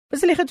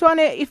Mr.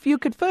 Lekgetšwane, if you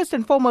could first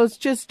and foremost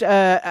just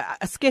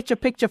sketch a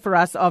picture for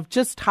us of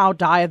just how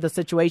dire the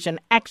situation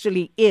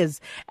actually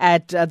is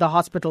at the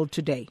hospital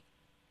today.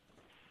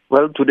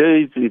 Well,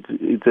 today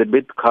it's a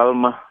bit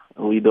calmer.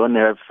 We don't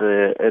have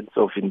acts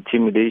of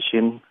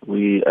intimidation.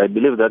 I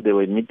believe that there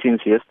were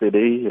meetings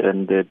yesterday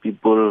and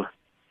people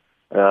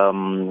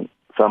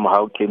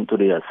somehow came to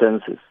their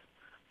senses.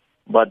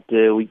 But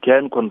we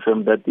can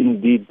confirm that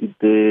indeed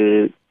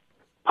the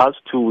past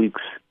 2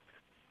 weeks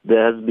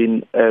there has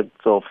been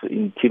acts of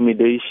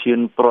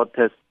intimidation,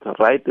 protest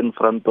right in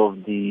front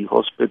of the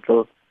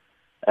hospital.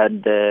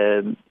 And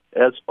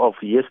as of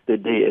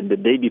yesterday and the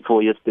day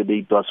before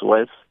yesterday, it was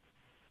worse.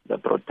 The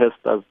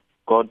protesters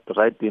got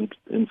right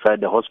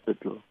inside the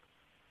hospital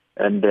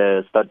and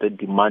started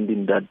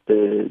demanding that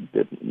the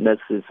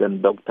nurses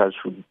and doctors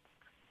should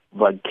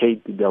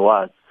vacate the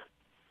wards.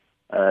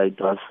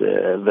 It was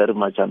very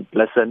much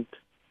unpleasant.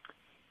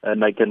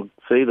 And I can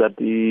say that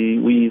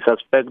we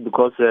suspect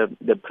because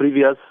the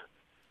previous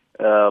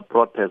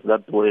protests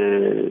that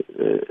were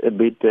a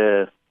bit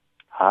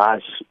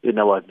harsh in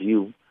our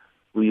view,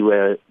 we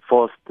were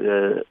forced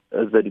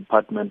as the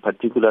department,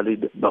 particularly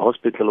the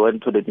hospital,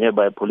 went to the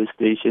nearby police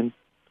station,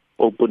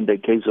 opened the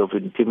case of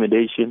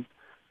intimidation,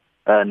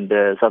 and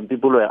some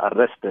people were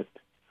arrested.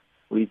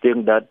 We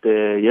think that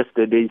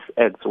yesterday's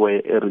acts were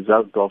a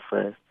result of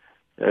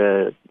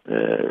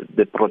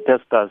the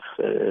protesters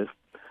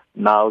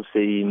now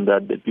saying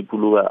that the people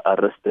who were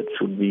arrested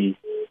should be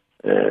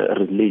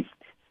released.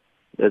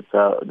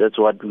 That's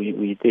what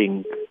we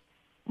think.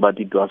 But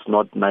it was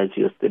not nice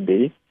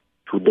yesterday.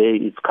 Today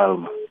it's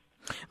calmer.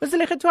 Mr.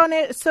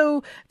 Lekgetšwane,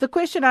 so the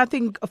question I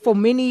think for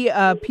many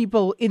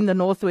people in the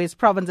Northwest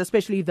Province,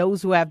 especially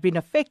those who have been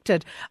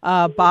affected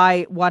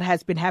by what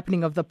has been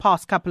happening over the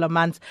past couple of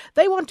months,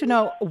 they want to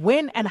know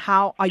when and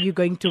how are you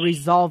going to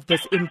resolve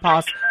this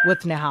impasse with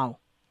Nehawu?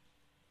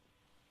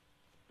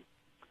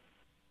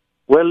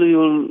 Well,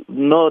 you'll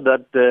know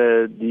that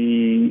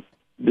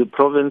the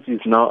province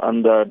is now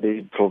under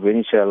the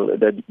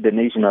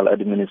national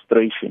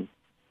administration.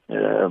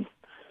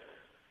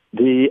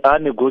 There are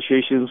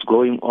negotiations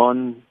going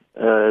on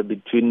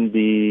between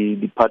the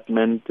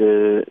department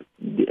and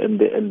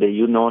the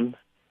union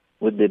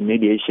with the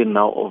mediation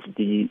now of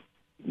the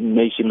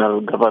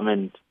national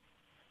government.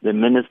 The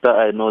minister,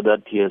 I know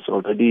that he has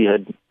already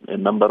had a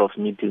number of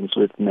meetings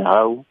with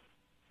Nehawu.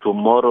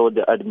 Tomorrow,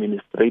 the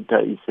administrator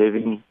is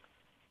having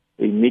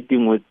a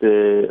meeting with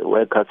the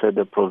workers at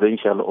the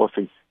provincial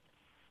office.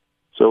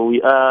 So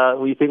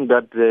we think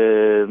that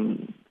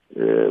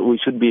we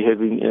should be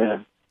having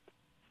a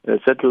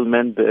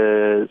settlement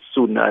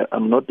soon.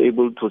 I'm not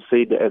able to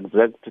say the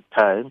exact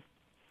time,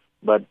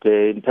 but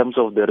in terms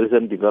of the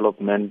recent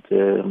development,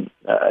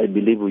 I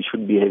believe we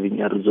should be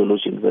having a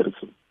resolution very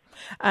soon.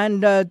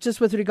 And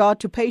just with regard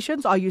to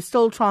patients, are you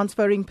still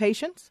transferring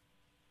patients?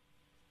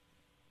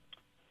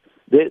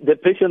 The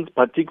patients,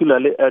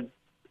 particularly at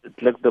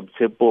Klerksdorp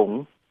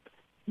Tshepong,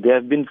 they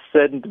have been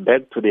sent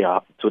back to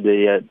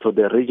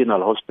the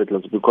regional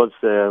hospitals because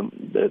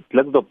the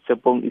Klerksdorp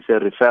Tshepong is a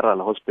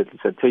referral hospital.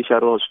 It's a tertiary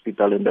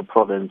hospital in the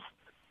province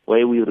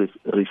where we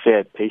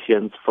refer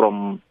patients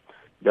from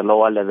the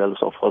lower levels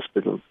of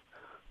hospitals.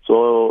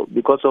 So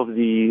because of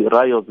the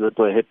riots that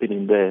were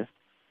happening there,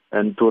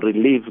 and to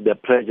relieve the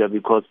pressure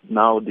because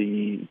now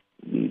the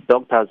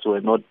doctors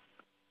were not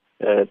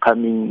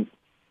coming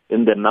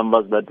in the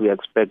numbers that we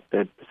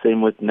expected,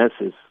 same with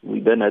nurses,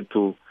 we then had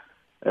to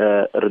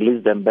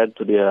release them back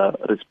to their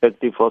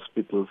respective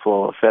hospitals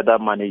for further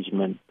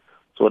management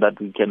so that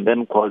we can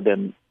then call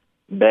them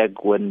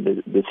back when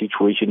the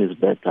situation is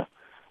better.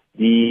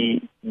 The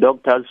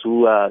doctors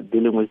who are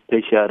dealing with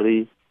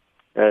tertiary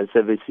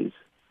services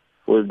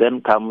will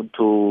then come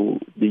to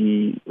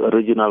the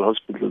regional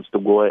hospitals to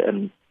go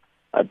and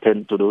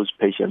attend to those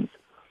patients.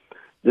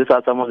 These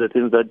are some of the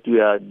things that we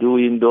are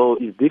doing, though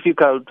it's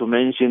difficult to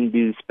mention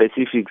the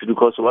specifics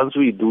because once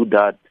we do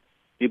that,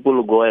 people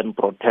will go and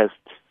protest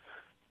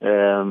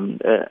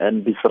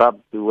and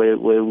disrupt the way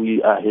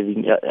we are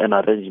having an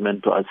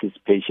arrangement to assist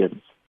patients.